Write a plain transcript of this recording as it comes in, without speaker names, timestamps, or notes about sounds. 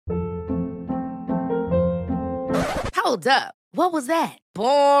Hold up. What was that?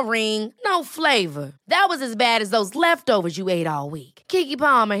 Boring. No flavor. That was as bad as those leftovers you ate all week. Keke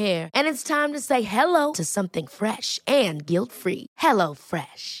Palmer here, and it's time to say hello to something fresh and guilt-free. Hello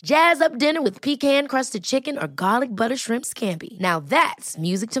Fresh. Jazz up dinner with pecan-crusted chicken or garlic butter shrimp scampi. Now that's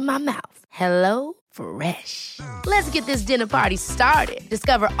music to my mouth. Hello Fresh. Let's get this dinner party started.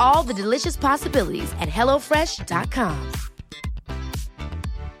 Discover all the delicious possibilities at hellofresh.com.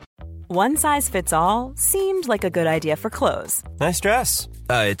 One size fits all seemed like a good idea for clothes. Nice dress.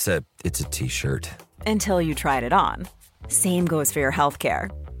 It's a t-shirt. Until you tried it on. Same goes for your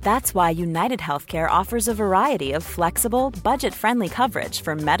healthcare. That's why United Healthcare offers a variety of flexible, budget-friendly coverage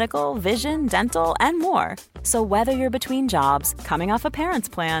for medical, vision, dental, and more. So whether you're between jobs, coming off a parent's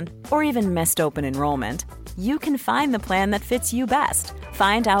plan, or even missed open enrollment, you can find the plan that fits you best.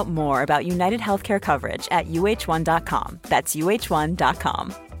 Find out more about United Healthcare coverage at uh1.com. That's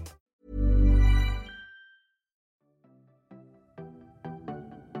uh1.com.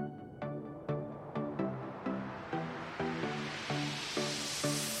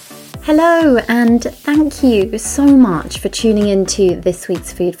 Hello, and thank you so much for tuning into this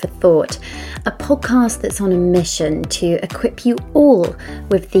week's Food for Thought, a podcast that's on a mission to equip you all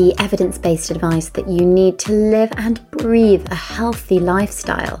with the evidence-based advice that you need to live and breathe a healthy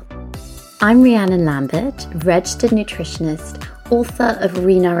lifestyle. I'm Rhiannon Lambert, registered nutritionist, author of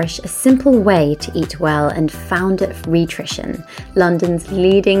Renourish, A Simple Way to Eat Well, and founder of Rhitrition, London's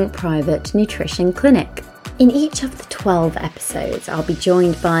leading private nutrition clinic. In each of the 12 episodes, I'll be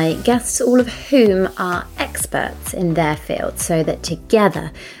joined by guests, all of whom are experts in their field, so that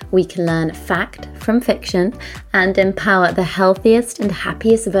together we can learn fact from fiction and empower the healthiest and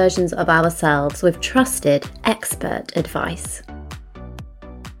happiest versions of ourselves with trusted expert advice.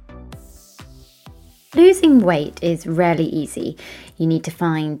 Losing weight is rarely easy. You need to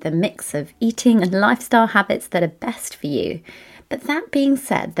find the mix of eating and lifestyle habits that are best for you. But that being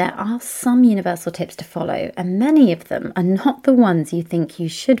said, there are some universal tips to follow, and many of them are not the ones you think you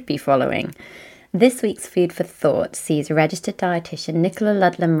should be following. This week's Food for Thought sees registered dietitian Nicola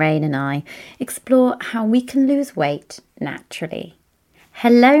Ludlam-Rain and I explore how we can lose weight naturally.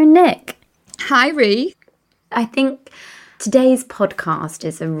 Hello, Nick. Hi, Rhi. I think today's podcast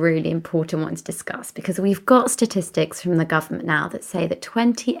is a really important one to discuss because we've got statistics from the government now that say that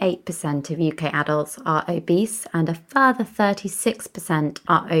 28% of UK adults are obese and a further 36%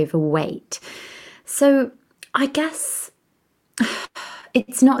 are overweight. So I guess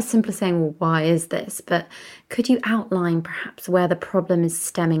it's not as simple as saying, well, why is this? But could you outline perhaps where the problem is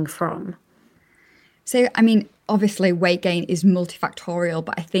stemming from? So, obviously weight gain is multifactorial,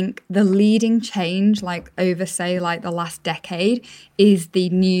 but I think the leading change, over, say, the last decade is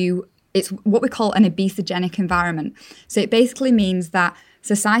it's what we call an obesogenic environment. So it basically means that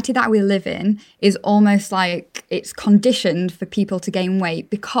society that we live in is almost like it's conditioned for people to gain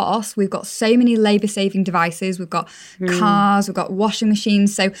weight because we've got so many labour-saving devices, we've got cars, we've got washing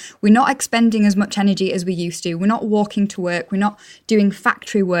machines, so we're not expending as much energy as we used to. We're not walking to work, we're not doing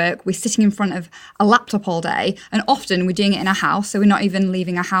factory work, we're sitting in front of a laptop all day, and often we're doing it in a house, so we're not even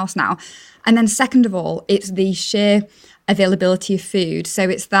leaving our house now. And then second of all, it's the sheer availability of food. So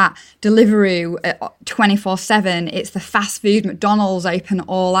it's that Deliveroo 24/7, it's the fast food, McDonald's open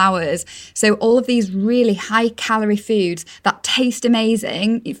all hours. So all of these really high calorie foods that taste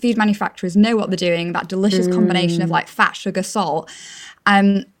amazing, food manufacturers know what they're doing, that delicious combination of fat, sugar, salt.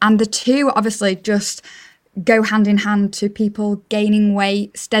 And the two obviously just go hand in hand to people gaining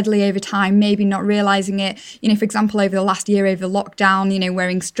weight steadily over time, maybe not realising it. For example, over the last year, over lockdown,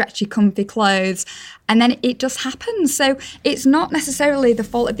 wearing stretchy, comfy clothes, and then it just happens. So it's not necessarily the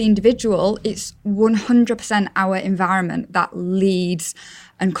fault of the individual, it's 100% our environment that leads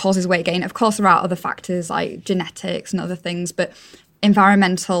and causes weight gain. Of course, there are other factors like genetics and other things, but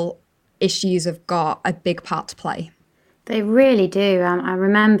environmental issues have got a big part to play. They really do. I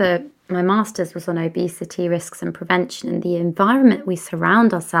remember my master's was on obesity risks and prevention, and the environment we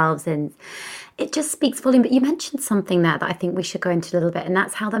surround ourselves in, it just speaks volume. But you mentioned something there that I think we should go into a little bit, and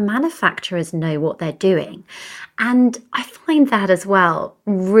that's how the manufacturers know what they're doing. And I find that as well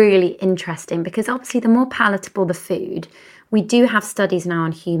really interesting because obviously the more palatable the food, we do have studies now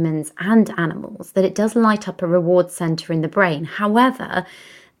on humans and animals that it does light up a reward centre in the brain. However,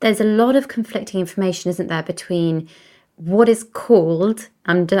 there's a lot of conflicting information, isn't there, between what is called,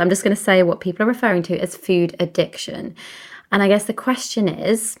 I'm just going to say what people are referring to as food addiction. And I guess the question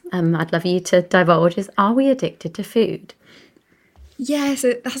is, I'd love you to divulge, is are we addicted to food? Yeah,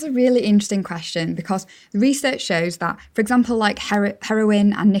 so that's a really interesting question because the research shows that, for example,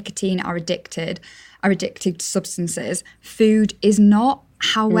 heroin and nicotine are addictive substances. Food is not.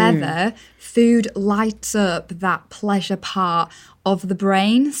 However, food lights up that pleasure part of the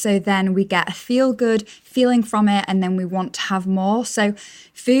brain. So then we get a feel-good feeling from it, and then we want to have more. So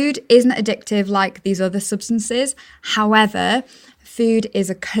food isn't addictive like these other substances. However, food is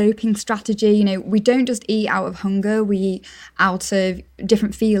a coping strategy. You know, we don't just eat out of hunger, we eat out of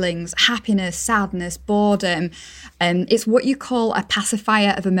different feelings, happiness, sadness, boredom. It's what you call a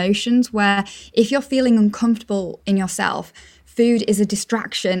pacifier of emotions, where if you're feeling uncomfortable in yourself, food is a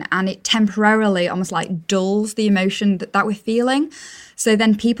distraction and it temporarily almost like dulls the emotion that we're feeling. So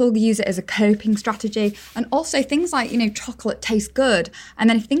then people use it as a coping strategy. And also things like, you know, chocolate tastes good. And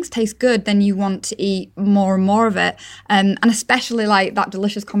then if things taste good, then you want to eat more and more of it. And especially like that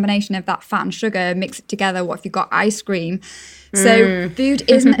delicious combination of that fat and sugar, mix it together. What if you've got ice cream? So food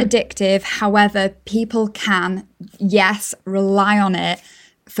isn't addictive. However, people can, yes, rely on it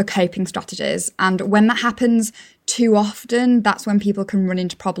for coping strategies. And when that happens too often, that's when people can run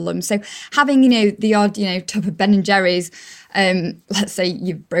into problems. So having, you know, the odd, you know, tub of Ben and Jerry's, let's say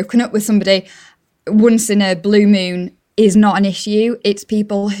you've broken up with somebody once in a blue moon, is not an issue. It's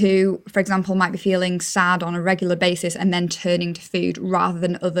people who, for example, might be feeling sad on a regular basis and then turning to food rather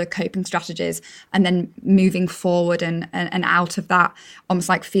than other coping strategies, and then moving forward and out of that almost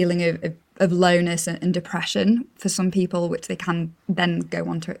like feeling of lowness and depression for some people, which they can then go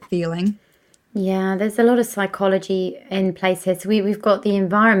on to feeling. Yeah, there's a lot of psychology in place here. So we've got the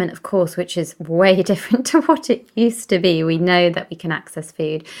environment, of course, which is way different to what it used to be. We know that we can access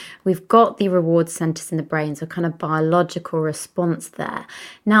food. We've got the reward centers in the brain, so kind of biological response there.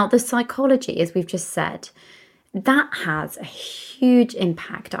 Now, the psychology, as we've just said, that has a huge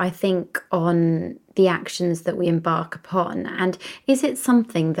impact, I think, on the actions that we embark upon. And is it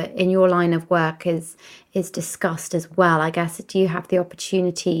something that in your line of work is discussed as well? I guess, do you have the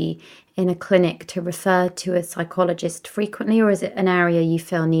opportunity in a clinic to refer to a psychologist frequently, or is it an area you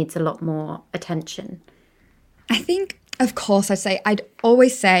feel needs a lot more attention? I think, of course, I'd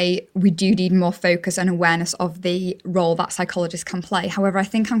always say we do need more focus and awareness of the role that psychologists can play. However, I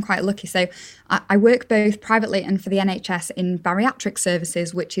think I'm quite lucky. So I work both privately and for the NHS in bariatric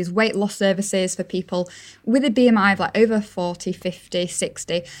services, which is weight loss services for people with a BMI of like over 40, 50,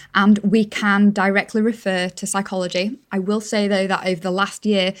 60, and we can directly refer to psychology. I will say, though, that over the last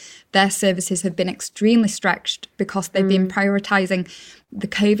year, their services have been extremely stretched because they've been prioritising the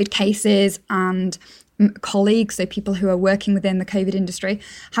COVID cases and colleagues, so people who are working within the COVID industry.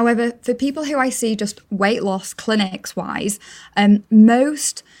 However, for people who I see just weight loss clinics wise,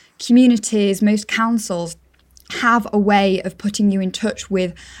 most communities, most councils have a way of putting you in touch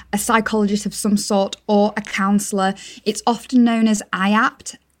with a psychologist of some sort or a counsellor. It's often known as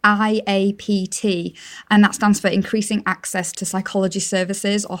IAPT, IAPT, and that stands for Increasing Access to Psychology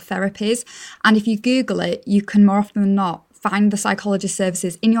Services or Therapies. And if you Google it, you can more often than not find the psychologist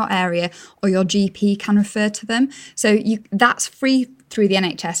services in your area, or your GP can refer to them. So that's free through the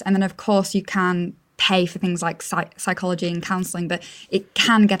NHS. And then, of course, you can pay for things like psychology and counselling, but it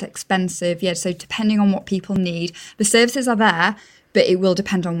can get expensive. Yeah, so depending on what people need, the services are there, but it will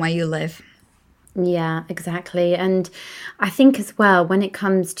depend on where you live. Yeah, exactly. And I think as well, when it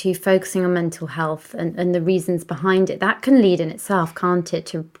comes to focusing on mental health and the reasons behind it, that can lead in itself, can't it,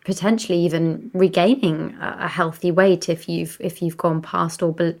 to potentially even regaining a healthy weight if you've gone past,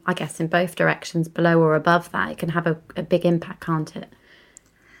 or I guess in both directions, below or above that. It can have a big impact, can't it?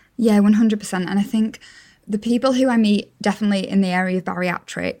 Yeah, 100%. And I think the people who I meet definitely in the area of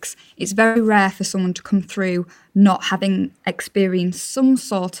bariatrics, it's very rare for someone to come through not having experienced some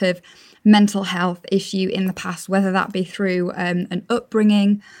sort of mental health issue in the past, whether that be through an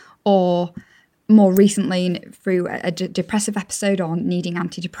upbringing or more recently through a depressive episode or needing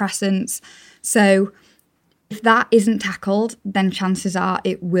antidepressants. So if that isn't tackled, then chances are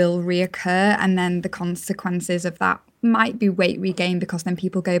it will reoccur, and then the consequences of that might be weight regain, because then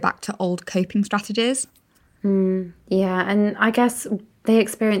people go back to old coping strategies. Yeah, and I guess they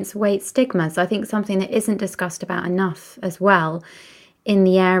experience weight stigma. So I think something that isn't discussed about enough as well in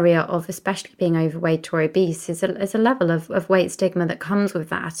the area of especially being overweight or obese is a level of weight stigma that comes with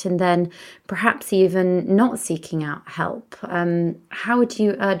that, and then perhaps even not seeking out help. How would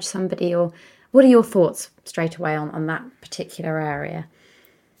you urge somebody, or what are your thoughts straight away on that particular area?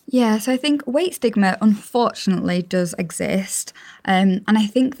 Yeah, so I think weight stigma unfortunately does exist, and I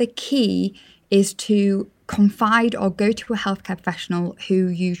think the key is to confide or go to a healthcare professional who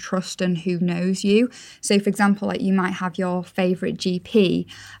you trust and who knows you. So, for example, like you might have your favourite GP,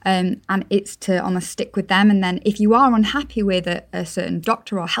 and it's to almost stick with them. And then if you are unhappy with a certain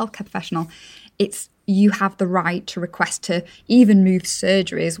doctor or healthcare professional, it's you have the right to request to even move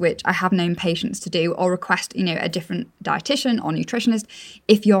surgeries, which I have known patients to do, or request, a different dietitian or nutritionist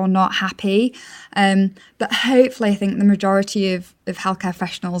if you're not happy. But hopefully I think the majority of healthcare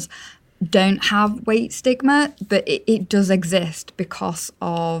professionals don't have weight stigma, but it does exist because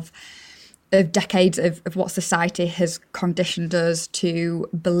of decades of what society has conditioned us to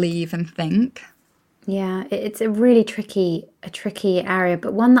believe and think. Yeah, it's a really tricky area,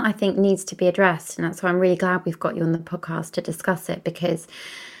 but one that I think needs to be addressed. And that's why I'm really glad we've got you on the podcast to discuss it, because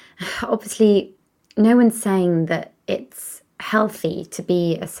obviously no one's saying that it's healthy to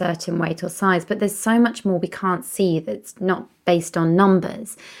be a certain weight or size, but there's so much more we can't see that's not based on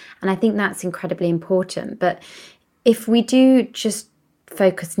numbers. And I think that's incredibly important. But if we do just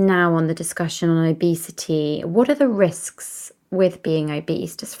focus now on the discussion on obesity, what are the risks with being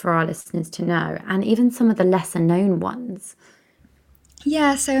obese, just for our listeners to know, and even some of the lesser known ones?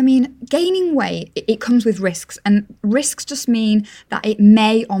 Yeah, so gaining weight, it comes with risks, and risks just mean that it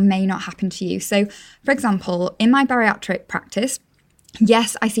may or may not happen to you. So, for example, in my bariatric practice,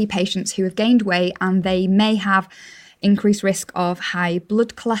 yes, I see patients who have gained weight and they may have increased risk of high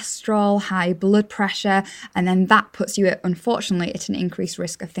blood cholesterol, high blood pressure, and then that puts you unfortunately at an increased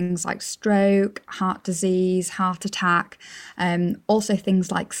risk of things like stroke, heart disease, heart attack, also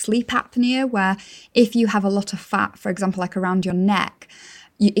things like sleep apnea, where if you have a lot of fat, for example, like around your neck,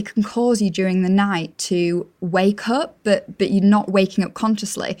 it can cause you during the night to wake up, but you're not waking up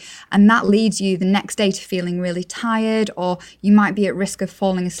consciously. And that leads you the next day to feeling really tired, or you might be at risk of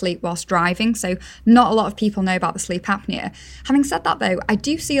falling asleep whilst driving. So not a lot of people know about the sleep apnea. Having said that, though, I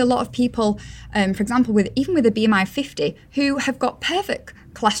do see a lot of people, for example, even with a BMI of 50, who have got perfect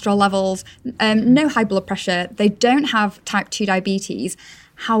cholesterol levels, no high blood pressure, they don't have type 2 diabetes.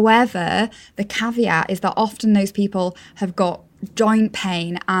 However, the caveat is that often those people have got joint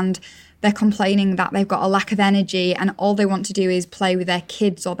pain and they're complaining that they've got a lack of energy, and all they want to do is play with their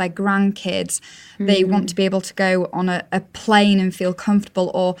kids or their grandkids. They want to be able to go on a plane and feel comfortable,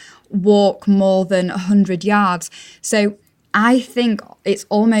 or walk more than 100 yards. So I think it's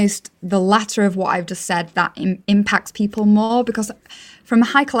almost the latter of what I've just said that impacts people more, because from a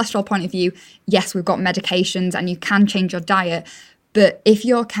high cholesterol point of view, yes, we've got medications and you can change your diet. But if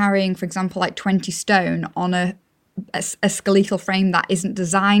you're carrying, for example, like 20 stone on a skeletal frame that isn't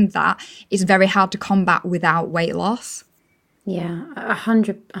designed, that it's very hard to combat without weight loss. Yeah,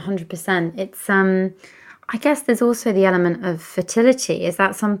 100%. It's I guess there's also the element of fertility. Is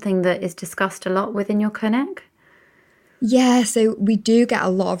that something that is discussed a lot within your clinic? Yeah, so we do get a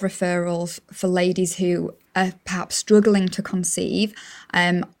lot of referrals for ladies who are perhaps struggling to conceive,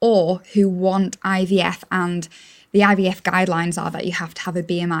 or who want IVF, and the IVF guidelines are that you have to have a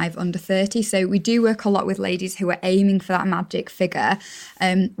BMI of under 30. So we do work a lot with ladies who are aiming for that magic figure.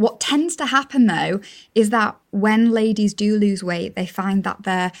 What tends to happen, though, is that when ladies do lose weight, they find that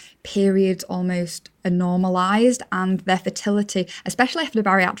their periods almost are normalised, and their fertility, especially after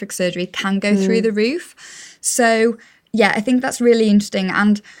bariatric surgery, can go through the roof. So, yeah, I think that's really interesting.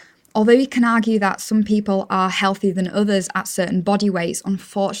 And although you can argue that some people are healthier than others at certain body weights,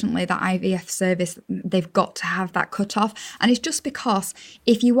 unfortunately, that IVF service, they've got to have that cutoff. And it's just because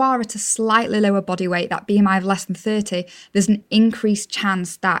if you are at a slightly lower body weight, that BMI of less than 30, there's an increased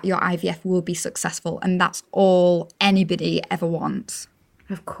chance that your IVF will be successful. And that's all anybody ever wants.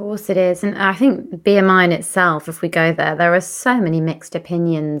 Of course it is. And I think BMI in itself, if we go there are so many mixed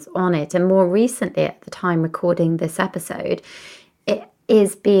opinions on it. And more recently, at the time recording this episode, it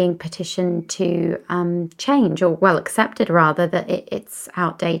is being petitioned to change, or accepted rather, that it's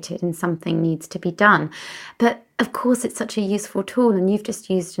outdated and something needs to be done. But of course, it's such a useful tool, and you've just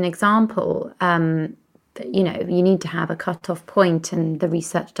used an example. You need to have a cut-off point, and the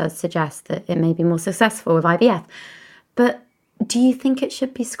research does suggest that it may be more successful with IVF. But do you think it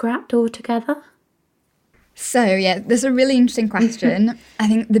should be scrapped altogether? So, yeah, there's a really interesting question. I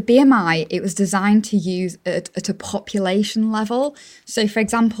think the BMI, it was designed to use at a population level. So, for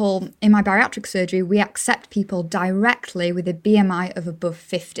example, in my bariatric surgery, we accept people directly with a BMI of above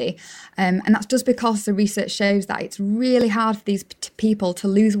 50. And that's just because the research shows that it's really hard for these people to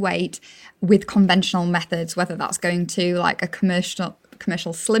lose weight with conventional methods, whether that's going to like a commercial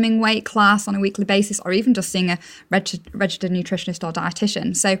slimming weight class on a weekly basis, or even just seeing a registered nutritionist or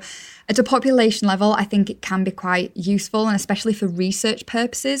dietitian. So at a population level, I think it can be quite useful, and especially for research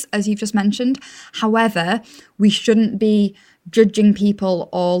purposes, as you've just mentioned. However, we shouldn't be judging people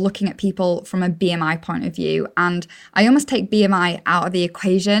or looking at people from a BMI point of view. And I almost take BMI out of the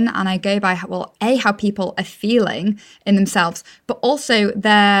equation and I go by, well, A, how people are feeling in themselves, but also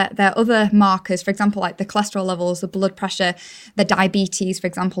their other markers, for example, like the cholesterol levels, the blood pressure, the diabetes, for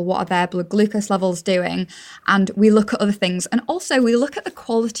example, what are their blood glucose levels doing? And we look at other things. And also we look at the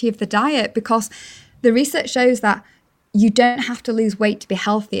quality of the diet, because the research shows that you don't have to lose weight to be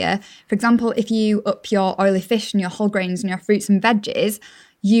healthier. For example, if you up your oily fish and your whole grains and your fruits and veggies,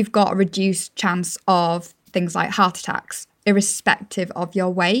 you've got a reduced chance of things like heart attacks, irrespective of your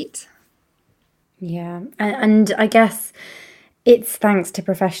weight. Yeah, and I guess it's thanks to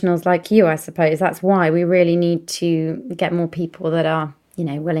professionals like you, I suppose. That's why we really need to get more people that are,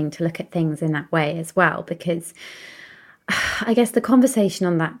 willing to look at things in that way as well, because I guess the conversation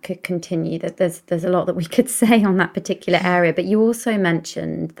on that could continue, that there's a lot that we could say on that particular area. But you also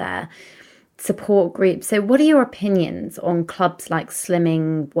mentioned their support groups. So what are your opinions on clubs like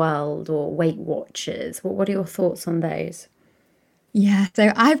Slimming World or Weight Watchers? What are your thoughts on those? Yeah,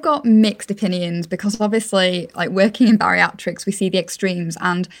 so I've got mixed opinions, because obviously, like, working in bariatrics, we see the extremes,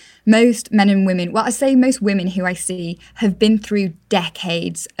 and most men and women, well, I say most women who I see have been through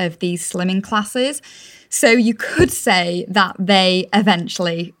decades of these slimming classes. So you could say that they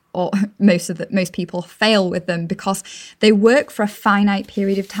eventually, or most people fail with them because they work for a finite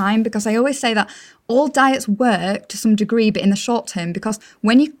period of time. Because I always say that all diets work to some degree, but in the short term, because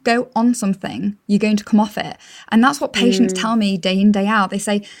when you go on something, you're going to come off it. And that's what patients tell me day in, day out. They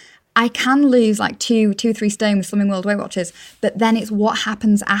say, I can lose like 2 or 3 stone with Slimming World Weight Watchers, but then it's what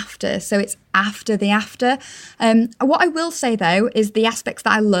happens after. So it's after the after. What I will say though is the aspects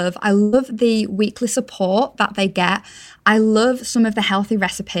that I love the weekly support that they get. I love some of the healthy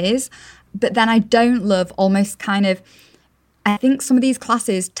recipes, but then I don't love almost kind of, I think some of these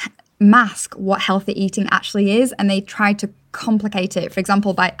classes mask what healthy eating actually is, and they try to complicate it, for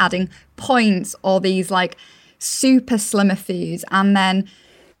example, by adding points or these like super slimmer foods. And then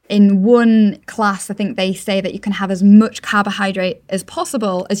in one class, I think they say that you can have as much carbohydrate as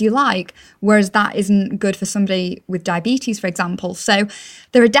possible as you like, whereas that isn't good for somebody with diabetes, for example. So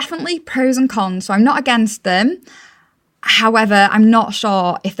there are definitely pros and cons. So I'm not against them. However, I'm not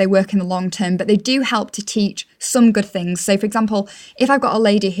sure if they work in the long term, but they do help to teach some good things. So, for example, if I've got a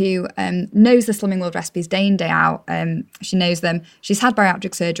lady who knows the Slimming World recipes day in, day out, she knows them, she's had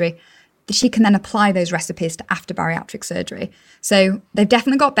bariatric surgery, she can then apply those recipes to after bariatric surgery. So they've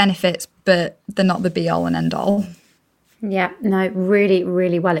definitely got benefits, but they're not the be all and end all. Yeah, no, really,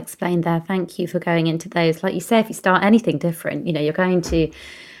 really well explained there. Thank you for going into those. Like you say, if you start anything different, you're going to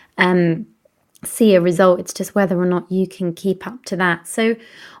see a result. It's just whether or not you can keep up to that. So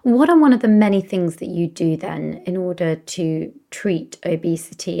what are one of the many things that you do then in order to treat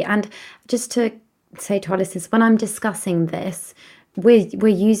obesity? And just to say to our listeners, when I'm discussing this, we're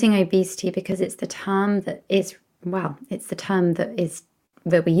using obesity because it's the term that is,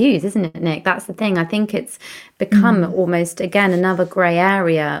 that we use, isn't it, Nick? That's the thing. I think it's become almost, again, another grey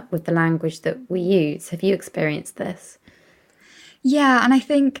area with the language that we use. Have you experienced this? Yeah, and I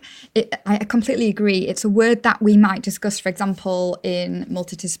think I completely agree. It's a word that we might discuss, for example, in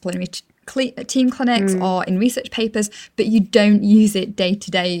multidisciplinary team clinics or in research papers, but you don't use it day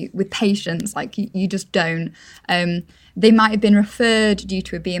to day with patients. Like you just don't. They might have been referred due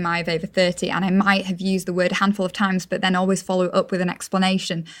to a BMI of over 30, and I might have used the word a handful of times, but then always follow up with an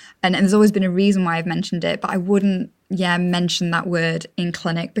explanation. And there's always been a reason why I've mentioned it, but I wouldn't, mention that word in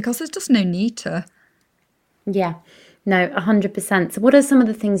clinic because there's just no need to. Yeah. No, 100%. So what are some of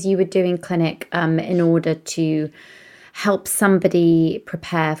the things you would do in clinic in order to help somebody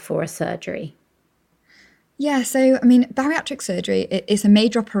prepare for a surgery? Yeah, so, bariatric surgery is a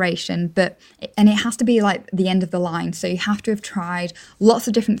major operation, and it has to be like the end of the line. So you have to have tried lots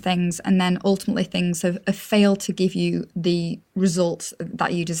of different things, and then ultimately things have failed to give you the results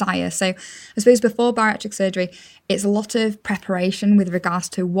that you desire. So I suppose before bariatric surgery, it's a lot of preparation with regards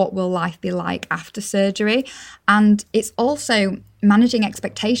to what will life be like after surgery. And it's also managing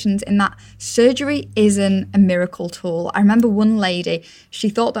expectations in that surgery isn't a miracle tool. I remember one lady, she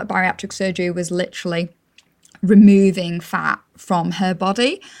thought that bariatric surgery was literally removing fat from her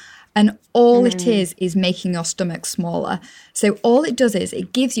body, and all it is making your stomach smaller. So all it does is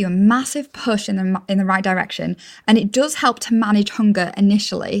it gives you a massive push in the right direction, and it does help to manage hunger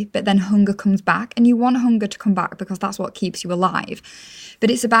initially, but then hunger comes back, and you want hunger to come back because that's what keeps you alive. But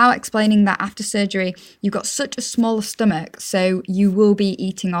it's about explaining that after surgery you've got such a smaller stomach, so you will be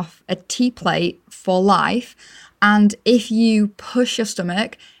eating off a tea plate for life, and if you push your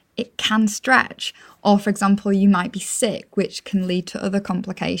stomach, it can stretch. Or, for example, you might be sick, which can lead to other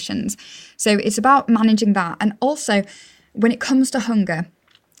complications. So it's about managing that. And also, when it comes to hunger,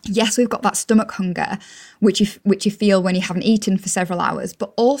 yes, we've got that stomach hunger, which you feel when you haven't eaten for several hours,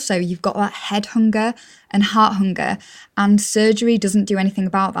 but also you've got that head hunger and heart hunger, and surgery doesn't do anything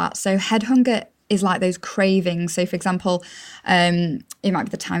about that. So head hunger is like those cravings. So for example, it might be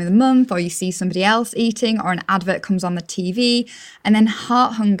the time of the month, or you see somebody else eating, or an advert comes on the TV. And then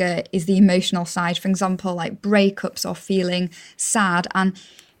heart hunger is the emotional side, for example, like breakups or feeling sad. And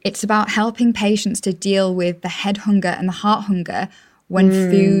it's about helping patients to deal with the head hunger and the heart hunger when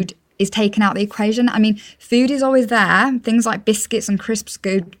food is taken out of the equation. I mean, food is always there. Things like biscuits and crisps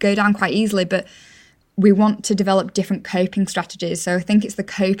go down quite easily, but we want to develop different coping strategies. So I think it's the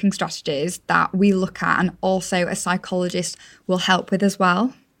coping strategies that we look at, and also a psychologist will help with as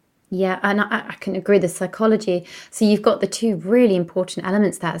well. Yeah, and I can agree with the psychology. So you've got the two really important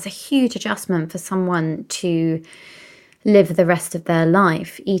elements there. It's a huge adjustment for someone to live the rest of their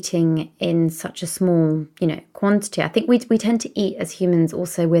life eating in such a small, quantity. I think we tend to eat as humans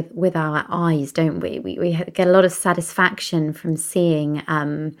also with our eyes, don't we? We get a lot of satisfaction from seeing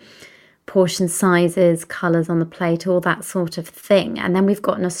portion sizes, colours on the plate, all that sort of thing. And then we've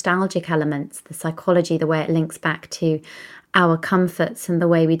got nostalgic elements, the psychology, the way it links back to our comforts and the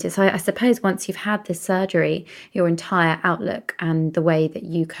way we do. So I suppose once you've had this surgery, your entire outlook and the way that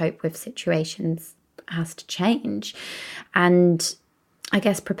you cope with situations has to change. And I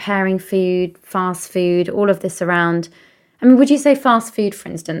guess preparing food, fast food, all of this around, I mean, would you say fast food, for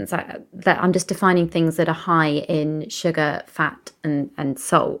instance, that I'm just defining things that are high in sugar, fat and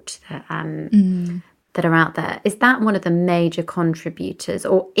salt that are out there. Is that one of the major contributors,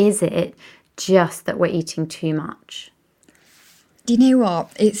 or is it just that we're eating too much? Do you know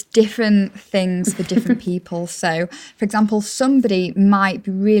what? It's different things for different people. So, for example, somebody might be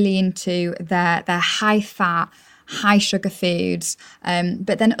really into their high fat, high sugar foods,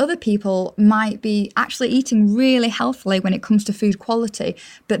 but then other people might be actually eating really healthily when it comes to food quality.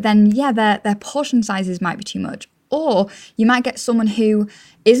 But then, their portion sizes might be too much. Or you might get someone who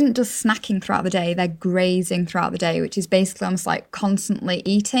isn't just snacking throughout the day, they're grazing throughout the day, which is basically almost like constantly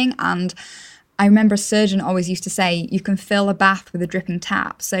eating. And I remember a surgeon always used to say, you can fill a bath with a dripping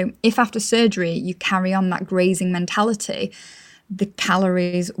tap. So if after surgery you carry on that grazing mentality, the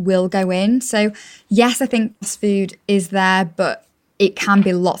calories will go in. So yes, I think fast food is there, but it can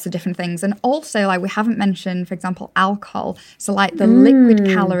be lots of different things. And also, like we haven't mentioned, for example, alcohol. So like the liquid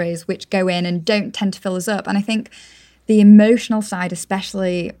calories which go in and don't tend to fill us up. And I think the emotional side,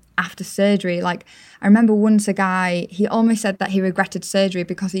 especially after surgery, like I remember once a guy, he almost said that he regretted surgery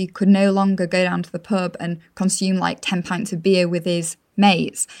because he could no longer go down to the pub and consume like 10 pints of beer with his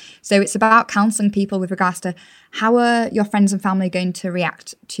mates. So it's about counselling people with regards to how are your friends and family going to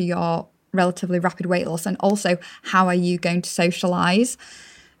react to your relatively rapid weight loss, and also how are you going to socialise.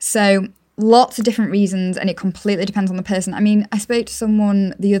 So lots of different reasons, and it completely depends on the person. I mean, I spoke to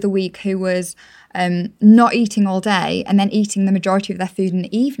someone the other week who was not eating all day and then eating the majority of their food in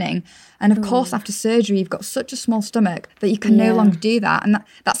the evening. And of course, after surgery, you've got such a small stomach that you can no longer do that. And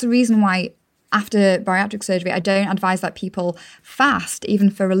that's the reason why after bariatric surgery, I don't advise that people fast, even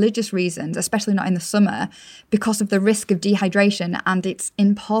for religious reasons, especially not in the summer, because of the risk of dehydration. And it's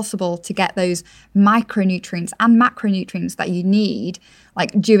impossible to get those micronutrients and macronutrients that you need,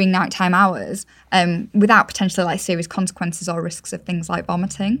 like during nighttime hours, without potentially like serious consequences or risks of things like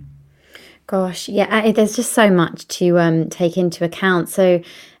vomiting. Gosh, yeah, there's just so much to take into account. So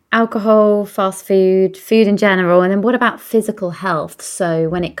alcohol, fast food, food in general, and then what about physical health? So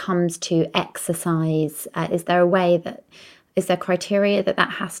when it comes to exercise, is there criteria that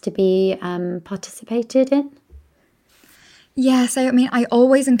has to be participated in? Yeah, so I mean, I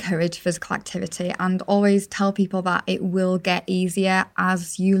always encourage physical activity and always tell people that it will get easier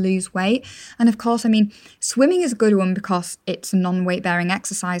as you lose weight. And of course, I mean, swimming is a good one because it's a non-weight bearing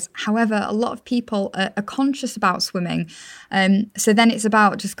exercise. However, a lot of people are conscious about swimming. So then it's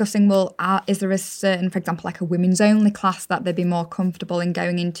about discussing, well, is there a certain, for example, like a women's only class that they'd be more comfortable in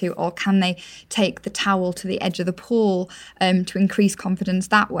going into, or can they take the towel to the edge of the pool to increase confidence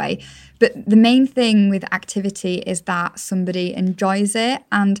that way? But the main thing with activity is that somebody enjoys it.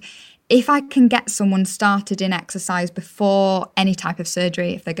 And if I can get someone started in exercise before any type of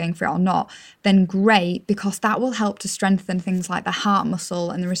surgery, if they're going for it or not, then great, because that will help to strengthen things like the heart muscle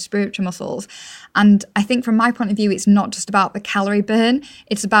and the respiratory muscles. And I think from my point of view, it's not just about the calorie burn,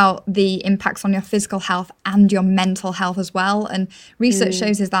 it's about the impacts on your physical health and your mental health as well. And research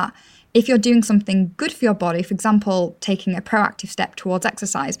shows is that if you're doing something good for your body, for example, taking a proactive step towards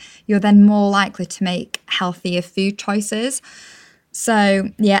exercise, you're then more likely to make healthier food choices. So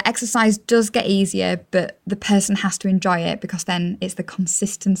yeah, exercise does get easier, but the person has to enjoy it, because then it's the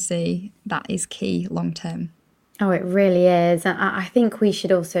consistency that is key long term. Oh, it really is. And I think we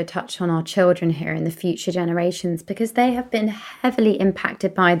should also touch on our children here and the future generations, because they have been heavily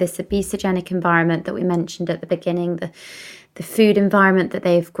impacted by this obesogenic environment that we mentioned at the beginning, the food environment that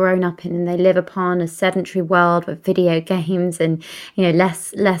they've grown up in, and they live upon a sedentary world with video games and,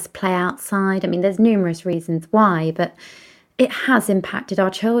 less play outside. I mean, there's numerous reasons why, but it has impacted our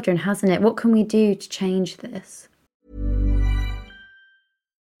children, hasn't it? What can we do to change this?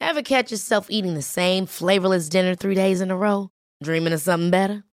 Ever catch yourself eating the same flavorless dinner 3 days in a row? Dreaming of something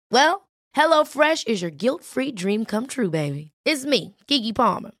better? Well, HelloFresh is your guilt-free dream come true, baby. It's me, Keke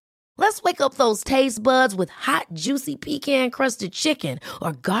Palmer. Let's wake up those taste buds with hot, juicy pecan-crusted chicken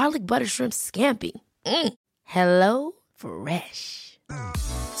or garlic butter shrimp scampi. HelloFresh.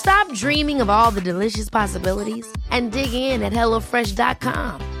 Stop dreaming of all the delicious possibilities and dig in at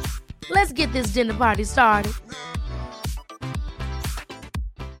HelloFresh.com. Let's get this dinner party started.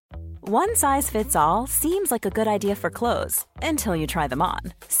 One size fits all seems like a good idea for clothes until you try them on.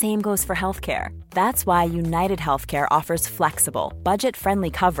 Same goes for healthcare. That's why United Healthcare offers flexible, budget-friendly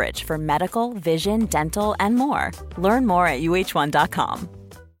coverage for medical, vision, dental, and more. Learn more at uh1.com.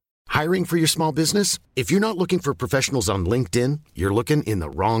 Hiring for your small business? If you're not looking for professionals on LinkedIn, you're looking in the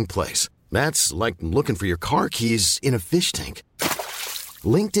wrong place. That's like looking for your car keys in a fish tank.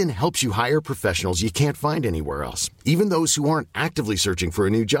 LinkedIn helps you hire professionals you can't find anywhere else, even those who aren't actively searching for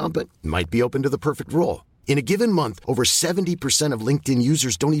a new job but might be open to the perfect role. In a given month, over 70% of LinkedIn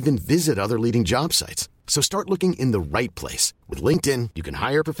users don't even visit other leading job sites. So start looking in the right place. With LinkedIn, you can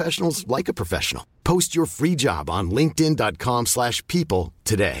hire professionals like a professional. Post your free job on linkedin.com/people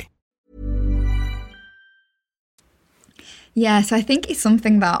today. Yeah, so I think it's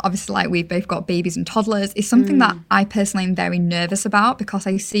something that obviously, like, we've both got babies and toddlers, is something that I personally am very nervous about, because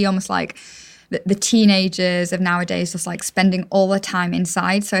I see almost like the teenagers of nowadays just like spending all their time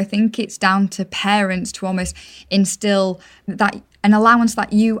inside. So I think it's down to parents to almost instill that an allowance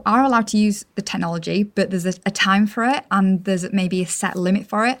that you are allowed to use the technology, but there's a time for it and there's maybe a set limit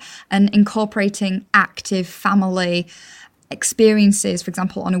for it, and incorporating active family experiences, for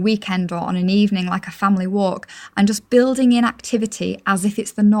example, on a weekend or on an evening, like a family walk, and just building in activity as if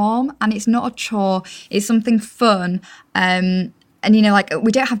it's the norm and it's not a chore, it's something fun. And, like,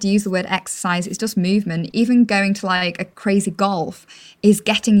 we don't have to use the word exercise, it's just movement. Even going to like a crazy golf is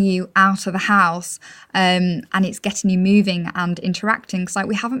getting you out of the house, and it's getting you moving and interacting. Because, like,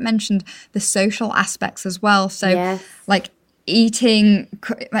 we haven't mentioned the social aspects as well. So, yes. Like, eating,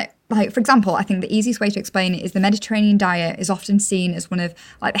 like, for example, I think the easiest way to explain it is the Mediterranean diet is often seen as one of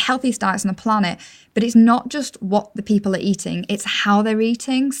like the healthiest diets on the planet, but it's not just what the people are eating, it's how they're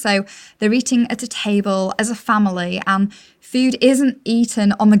eating. So they're eating at a table as a family, and food isn't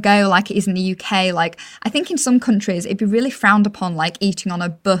eaten on the go like it is in the UK. Like, I think in some countries it'd be really frowned upon, like eating on a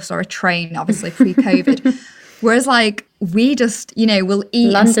bus or a train, obviously pre-COVID. Whereas, like, we just, we'll eat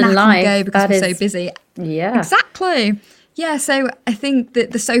London and snack life, and go because we're so busy. Yeah. Exactly. Yeah, so I think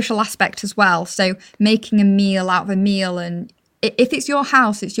that the social aspect as well. So making a meal out of a meal, and if it's your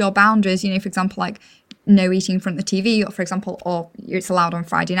house, it's your boundaries. For example, like no eating in front of the TV, or for example, or it's allowed on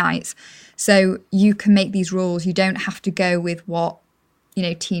Friday nights. So you can make these rules. You don't have to go with what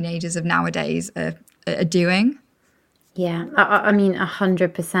teenagers of nowadays are doing. Yeah, I mean,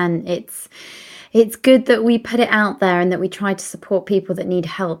 100%. It's good that we put it out there and that we try to support people that need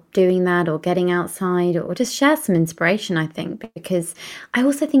help doing that, or getting outside, or just share some inspiration, I think, because I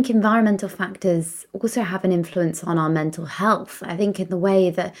also think environmental factors also have an influence on our mental health. I think in the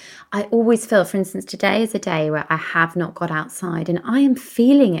way that I always feel, for instance, today is a day where I have not got outside, and I am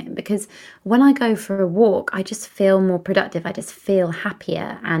feeling it, because when I go for a walk, I just feel more productive. I just feel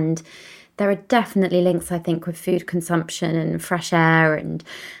happier. And there are definitely links, I think, with food consumption and fresh air, and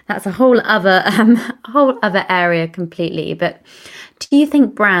that's a whole other area completely. But do you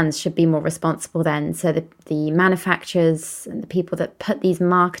think brands should be more responsible then? So the manufacturers and the people that put these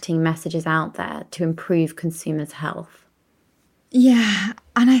marketing messages out there to improve consumers' health? Yeah,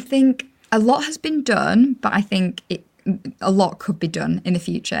 and I think a lot has been done, but I think a lot could be done in the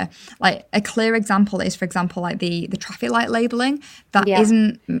future. Like, a clear example is, for example, like the traffic light labeling. That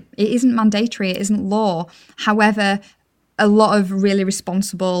isn't mandatory, it isn't law. However, a lot of really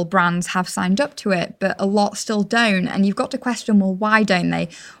responsible brands have signed up to it, but a lot still don't. And you've got to question, well, why don't they?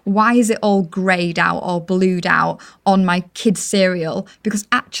 Why is it all greyed out or blued out on my kids' cereal? Because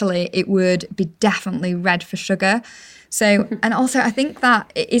actually it would be definitely red for sugar. So, and also I think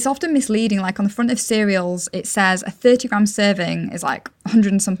that it's often misleading. Like, on the front of cereals, it says a 30-gram serving is like 100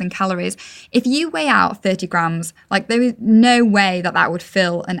 and something calories. If you weigh out 30 grams, like, there is no way that would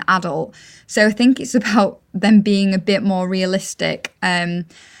fill an adult. So I think it's about them being a bit more realistic. And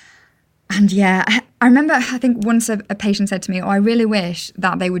And yeah, I remember, I think once a patient said to me, I really wish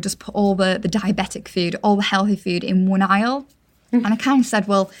that they would just put all the diabetic food, all the healthy food in one aisle. And I kind of said,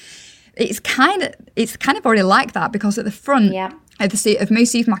 well, it's kind of already like that, because at the front of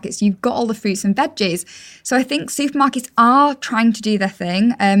most supermarkets, you've got all the fruits and veggies. So I think supermarkets are trying to do their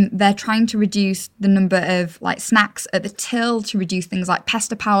thing. They're trying to reduce the number of like snacks at the till, to reduce things like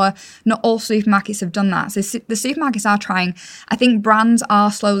pesta power. Not all supermarkets have done that. So the supermarkets are trying. I think brands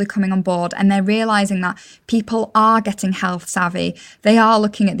are slowly coming on board, and they're realizing that people are getting health savvy. They are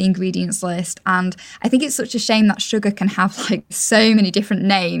looking at the ingredients list. And I think it's such a shame that sugar can have like so many different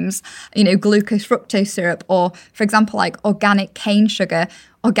names, glucose fructose syrup, or for example, like organic cane sugar.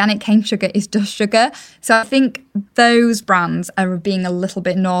 Organic cane sugar is just sugar. So I think those brands are being a little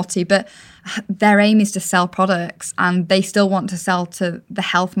bit naughty, but their aim is to sell products, and they still want to sell to the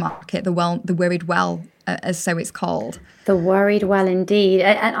health market, the worried well, as so it's called. The worried well, indeed.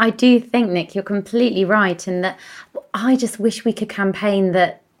 And I do think, Nick, you're completely right, in that I just wish we could campaign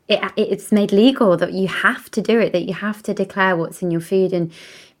that it's made legal, that you have to do it, that you have to declare what's in your food and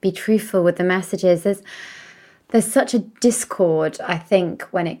be truthful with the messages. There's such a discord, I think,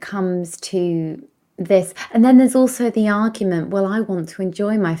 when it comes to this. And then there's also the argument, well, I want to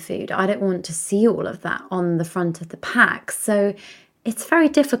enjoy my food. I don't want to see all of that on the front of the pack. So it's very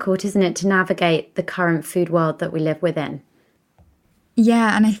difficult, isn't it, to navigate the current food world that we live within?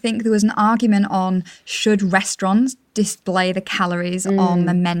 Yeah, and I think there was an argument on, should restaurants display the calories on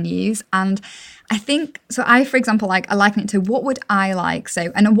the menus? And I think, so I, for example, I liken it to what would I like?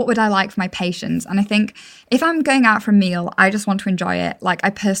 And what would I like for my patients? And I think if I'm going out for a meal, I just want to enjoy it. Like, I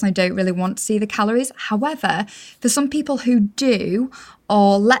personally don't really want to see the calories. However, for some people who do,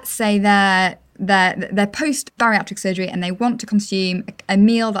 or let's say they're post-bariatric surgery and they want to consume a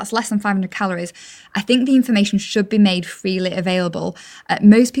meal that's less than 500 calories, I think the information should be made freely available.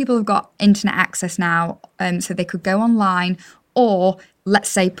 Most people have got internet access now, so they could go online, or let's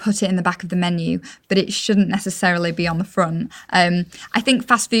say put it in the back of the menu, but it shouldn't necessarily be on the front. I think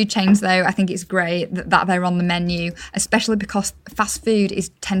fast food chains, though, I think it's great that they're on the menu, especially because fast food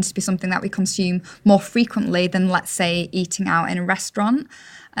tends to be something that we consume more frequently than, let's say, eating out in a restaurant.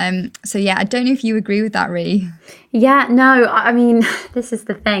 So yeah, I don't know if you agree with that, Ree. Yeah, no, I mean, this is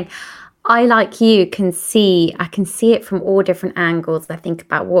the thing. I, like you, I can see it from all different angles. I think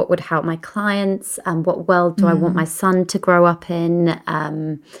about what would help my clients, and what world do I want my son to grow up in,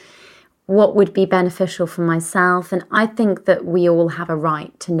 what would be beneficial for myself. And I think that we all have a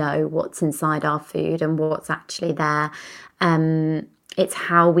right to know what's inside our food and what's actually there. It's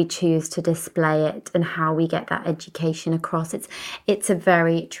how we choose to display it and how we get that education across. It's a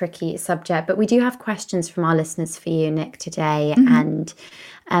very tricky subject, but we do have questions from our listeners for you, Nick, today. And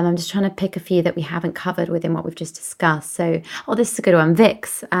I'm just trying to pick a few that we haven't covered within what we've just discussed. So, this is a good one.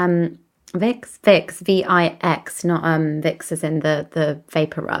 Vix, V-I-X, not Vicks as in the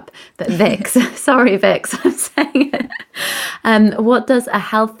vapor rub, but Vix. Sorry, Vix, I'm saying it. What does a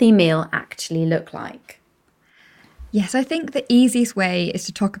healthy meal actually look like? Yes, I think the easiest way is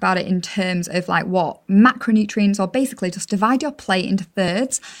to talk about it in terms of like what macronutrients, or basically just divide your plate into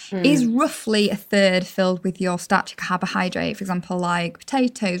thirds. Is roughly a third filled with your starchy carbohydrate, for example, like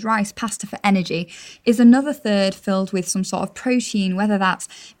potatoes, rice, pasta for energy, is another third filled with some sort of protein, whether that's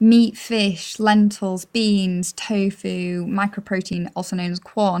meat, fish, lentils, beans, tofu, microprotein, also known as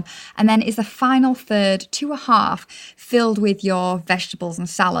corn. And then is the final third to a half filled with your vegetables and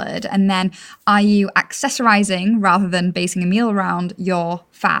salad. And then are you accessorizing rather than basing a meal around your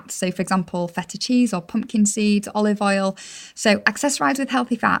fats? So, for example, feta cheese or pumpkin seeds, olive oil. So accessorize with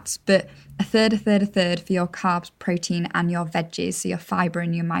healthy fats, but a third for your carbs, protein, and your veggies, so your fiber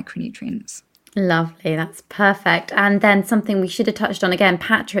and your micronutrients. Lovely, that's perfect. And then something we should have touched on again,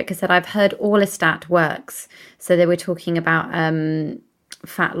 Patrick has said, I've heard Orlistat works. So they were talking about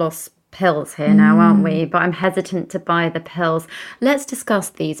fat loss pills here now, aren't we? But I'm hesitant to buy the pills. Let's discuss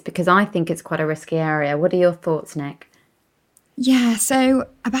these, because I think it's quite a risky area. What are your thoughts, Nick? Yeah, so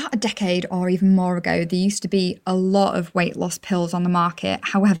about a decade or even more ago, there used to be a lot of weight loss pills on the market.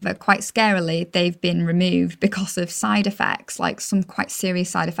 However, quite scarily, they've been removed because of side effects, like some quite serious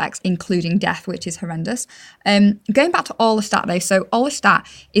side effects, including death, which is horrendous. Going back to Orlistat, though, so Orlistat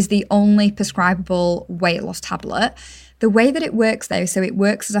is the only prescribable weight loss tablet. The way that it works, though, so it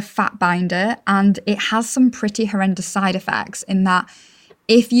works as a fat binder, and it has some pretty horrendous side effects in that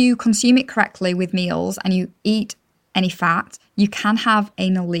if you consume it correctly with meals and you eat any fat, you can have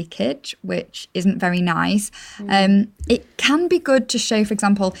anal leakage, which isn't very nice. It can be good to show, for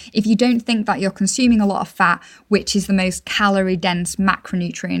example, if you don't think that you're consuming a lot of fat, which is the most calorie-dense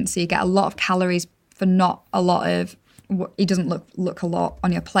macronutrient, so you get a lot of calories for not a lot of it doesn't look a lot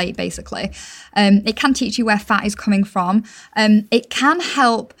on your plate, basically. It can teach you where fat is coming from. It can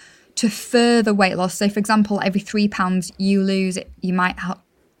help to further weight loss. So, for example, every 3 pounds you lose, it might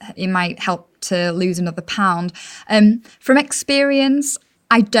help to lose another pound. From experience,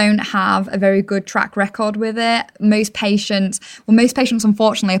 I don't have a very good track record with it. Most patients,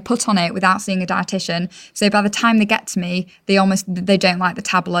 unfortunately, are put on it without seeing a dietitian. So by the time they get to me, they don't like the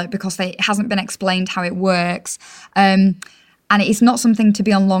tablet because it hasn't been explained how it works. And it's not something to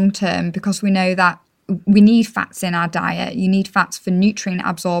be on long term, because we know that we need fats in our diet. You need fats for nutrient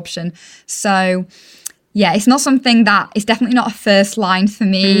absorption. So yeah, it's not something that, it's definitely not a first line for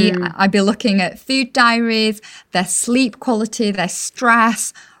me. I'd be looking at food diaries, their sleep quality, their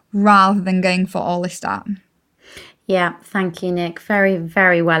stress, rather than going for Orlistat. Yeah, thank you, Nick. Very,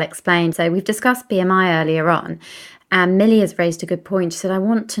 very well explained. So we've discussed BMI earlier on, and Millie has raised a good point. She said, I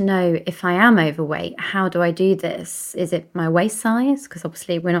want to know if I am overweight, how do I do this? Is it my waist size? Because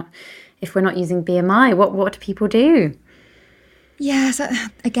obviously if we're not using BMI, what do people do? Yeah, so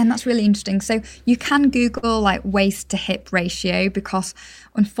again, that's really interesting. So you can Google like waist to hip ratio, because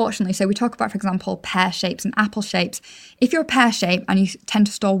unfortunately, so we talk about, for example, pear shapes and apple shapes. If you're a pear shape and you tend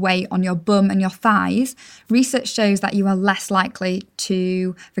to store weight on your bum and your thighs, research shows that you are less likely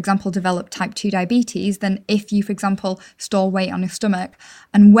to, for example, develop type 2 diabetes than if you, for example, store weight on your stomach.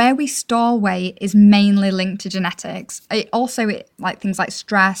 And where we store weight is mainly linked to genetics. Like things like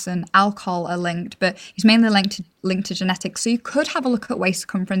stress and alcohol are linked, but it's mainly linked to genetics. So you could have a look at waist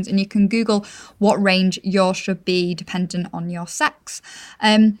circumference, and you can Google what range yours should be dependent on your sex.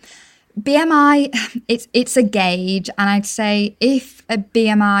 BMI, it's a gauge, and I'd say if your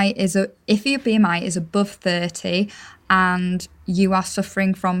BMI is above 30 and you are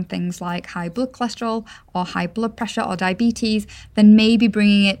suffering from things like high blood cholesterol or high blood pressure or diabetes, then maybe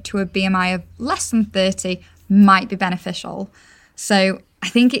bringing it to a BMI of less than 30 might be beneficial. So I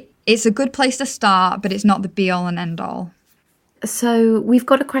think it's a good place to start, but it's not the be all and end all. So we've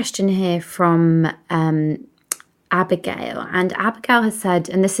got a question here from Abigail, and Abigail has said,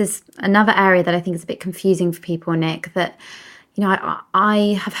 and this is another area that I think is a bit confusing for people, Nick, that, you know,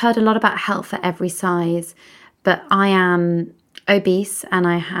 I have heard a lot about health at every size, but I am obese and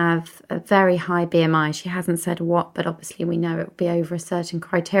I have a very high BMI. She hasn't said what, but obviously we know it will be over a certain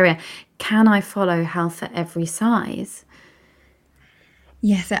criteria. Can I follow health at every size?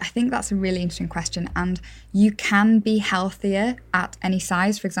 Yes, I think that's a really interesting question, and you can be healthier at any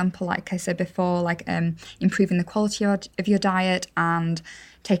size. For example, like I said before, like improving the quality of your diet and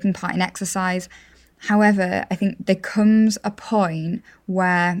taking part in exercise. However, I think there comes a point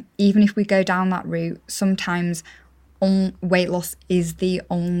where even if we go down that route, sometimes weight loss is the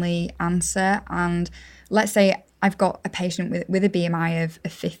only answer. And let's say I've got a patient with a BMI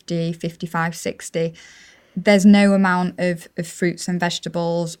of 50, 55, 60. There's no amount of fruits and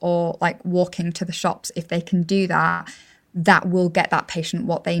vegetables or like walking to the shops, if they can do that, that will get that patient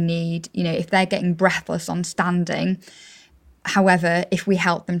what they need. You know, if they're getting breathless on standing, however, if we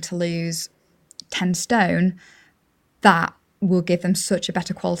help them to lose 10 stone, that will give them such a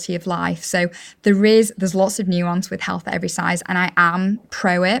better quality of life. So there's lots of nuance with health at every size, and I am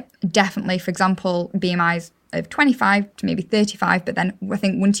pro it. Definitely, for example, BMIs of 25 to maybe 35, but then I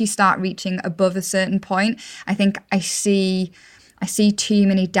think once you start reaching above a certain point, I think I see too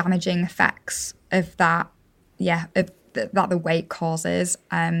many damaging effects of that, that the weight causes.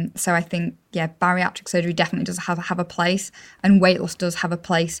 So I think, bariatric surgery definitely does have a place, and weight loss does have a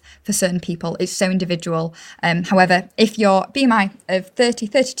place for certain people. It's so individual. However, if your BMI of 30,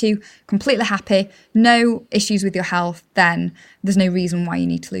 32, completely happy, no issues with your health, then there's no reason why you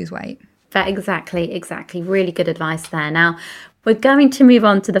need to lose weight. Exactly. Really good advice there. Now, we're going to move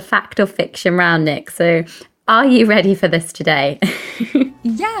on to the fact or fiction round, Nick. So are you ready for this today?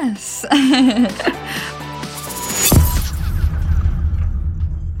 Yes.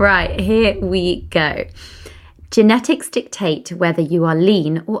 Right, here we go. Genetics dictate whether you are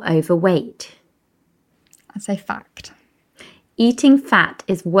lean or overweight. I'd say fact. Eating fat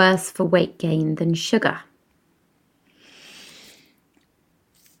is worse for weight gain than sugar.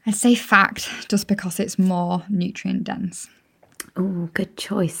 I'd say fact, just because it's more nutrient dense. Oh, good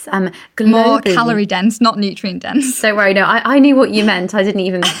choice. More calorie dense, not nutrient dense. Don't worry, no, I knew what you meant. I didn't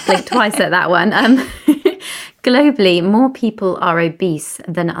even blink twice at that one. Globally, more people are obese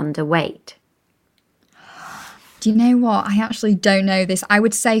than underweight. Do you know what? I actually don't know this. I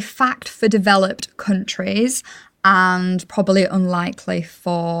would say fact for developed countries and probably unlikely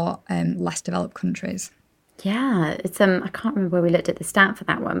for less developed countries. Yeah, it's I can't remember where we looked at the stat for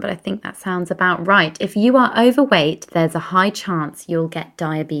that one, but I think that sounds about right. If you are overweight, there's a high chance you'll get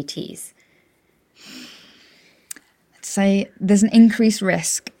diabetes. say there's an increased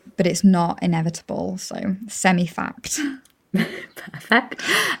risk, but it's not inevitable. So semi-fact. Perfect.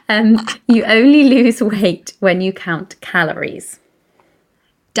 You only lose weight when you count calories.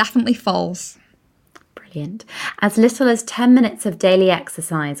 Definitely false. Brilliant. As little as 10 minutes of daily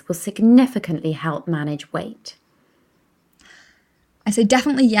exercise will significantly help manage weight. I say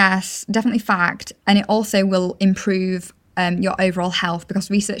definitely yes, definitely fact. And it also will improve your overall health, because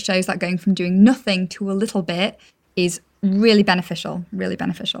research shows that going from doing nothing to a little bit is really beneficial, really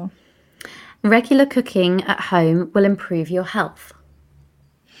beneficial. Regular cooking at home will improve your health.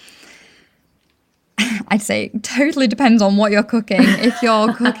 I'd say it totally depends on what you're cooking. If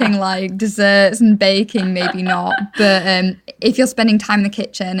you're cooking like desserts and baking, maybe not. But if you're spending time in the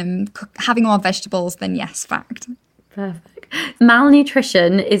kitchen and having more vegetables, then yes, fact. Perfect.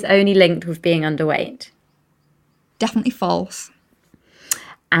 Malnutrition is only linked with being underweight. Definitely false.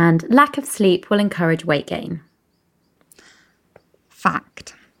 And lack of sleep will encourage weight gain.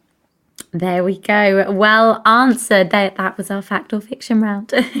 Fact. There we go. Well answered. That was our fact or fiction round.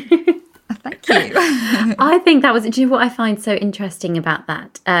 Thank you. I think that was, do you know what I find so interesting about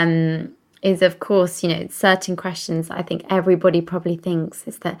that? Is of course, certain questions I think everybody probably thinks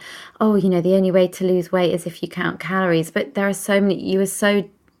is that, the only way to lose weight is if you count calories. But there are so many, you were so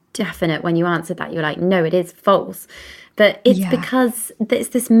definite when you answered that. You're like, no, it is false. But it's because it's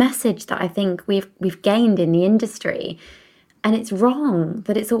this message that I think we've gained in the industry. And it's wrong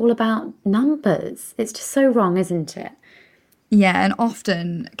that it's all about numbers. It's just so wrong, isn't it? Yeah, and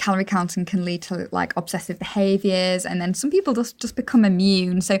often calorie counting can lead to like obsessive behaviors, and then some people just become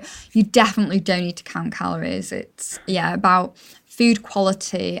immune. So you definitely don't need to count calories. It's about food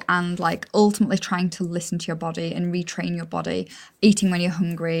quality and like ultimately trying to listen to your body and retrain your body, eating when you're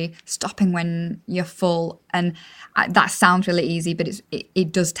hungry, stopping when you're full. And that sounds really easy, but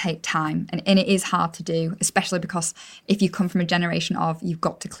it does take time, and it is hard to do, especially because if you come from a generation of you've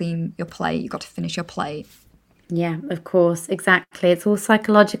got to clean your plate, you've got to finish your plate. Yeah, of course, exactly. It's all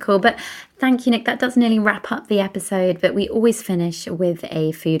psychological. But thank you, Nick. That does nearly wrap up the episode. But we always finish with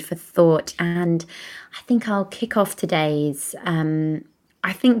a food for thought. And I think I'll kick off today's.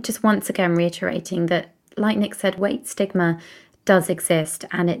 I think just once again reiterating that, like Nick said, weight stigma does exist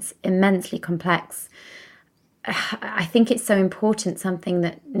and it's immensely complex. I think it's so important. Something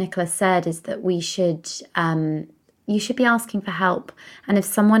that Nicola said is that we should... you should be asking for help. And if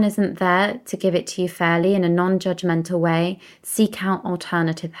someone isn't there to give it to you fairly in a non-judgmental way, seek out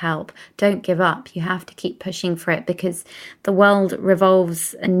alternative help. Don't give up. You have to keep pushing for it because the world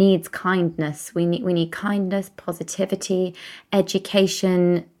revolves and needs kindness. We need kindness, positivity,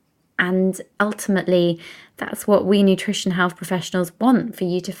 education, and ultimately that's what we nutrition health professionals want, for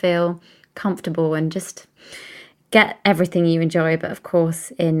you to feel comfortable and just get everything you enjoy, but of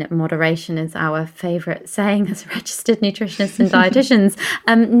course in moderation is our favourite saying as registered nutritionists and dietitians.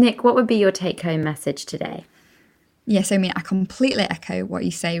 Nick, what would be your take-home message today? Yes, I completely echo what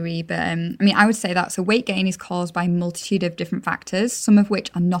you say, Ree, but I would say that weight gain is caused by a multitude of different factors, some of which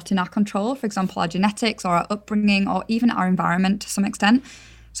are not in our control, for example, our genetics or our upbringing or even our environment to some extent.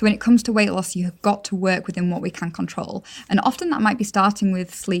 So when it comes to weight loss, you've got to work within what we can control. And often that might be starting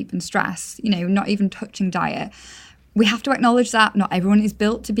with sleep and stress, not even touching diet. We have to acknowledge that not everyone is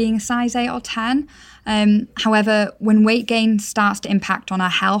built to being a size 8 or 10. However, when weight gain starts to impact on our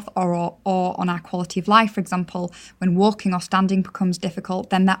health or on our quality of life, for example, when walking or standing becomes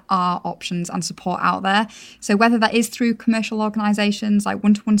difficult, then there are options and support out there. So whether that is through commercial organisations like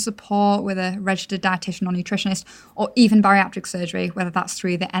one-to-one support with a registered dietitian or nutritionist, or even bariatric surgery, whether that's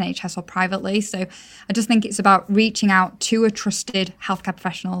through the NHS or privately. So I just think it's about reaching out to a trusted healthcare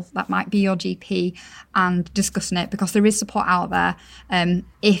professional, that might be your GP, and discussing it, because there is support out there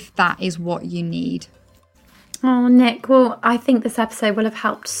if that is what you need. Oh, Nick, well, I think this episode will have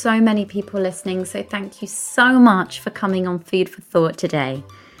helped so many people listening. So thank you so much for coming on Food for Thought today.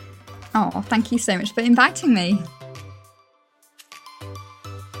 Oh, thank you so much for inviting me.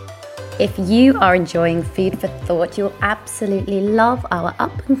 If you are enjoying Food for Thought, you'll absolutely love our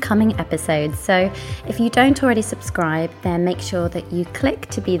up-and-coming episodes. So if you don't already subscribe, then make sure that you click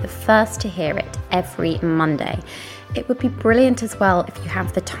to be the first to hear it every Monday. It would be brilliant as well if you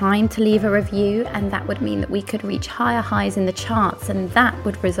have the time to leave a review, and that would mean that we could reach higher highs in the charts, and that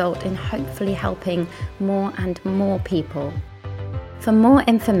would result in hopefully helping more and more people. For more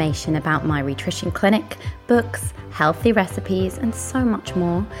information about my Rhitrition Clinic, books, healthy recipes, and so much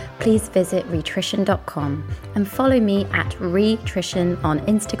more, please visit rhitrition.com and follow me at Rhitrition on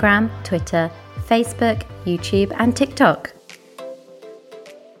Instagram, Twitter, Facebook, YouTube, and TikTok.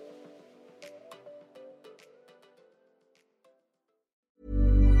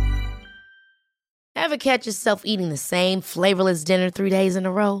 Ever catch yourself eating the same flavorless dinner 3 days in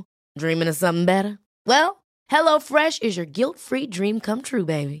a row? Dreaming of something better? Well, HelloFresh is your guilt-free dream come true,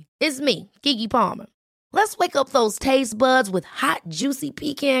 baby. It's me, Keke Palmer. Let's wake up those taste buds with hot, juicy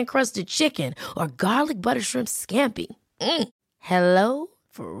pecan-crusted chicken or garlic butter shrimp scampi. Hello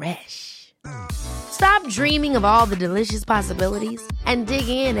Fresh. Stop dreaming of all the delicious possibilities and dig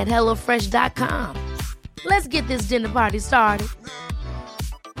in at HelloFresh.com. Let's get this dinner party started.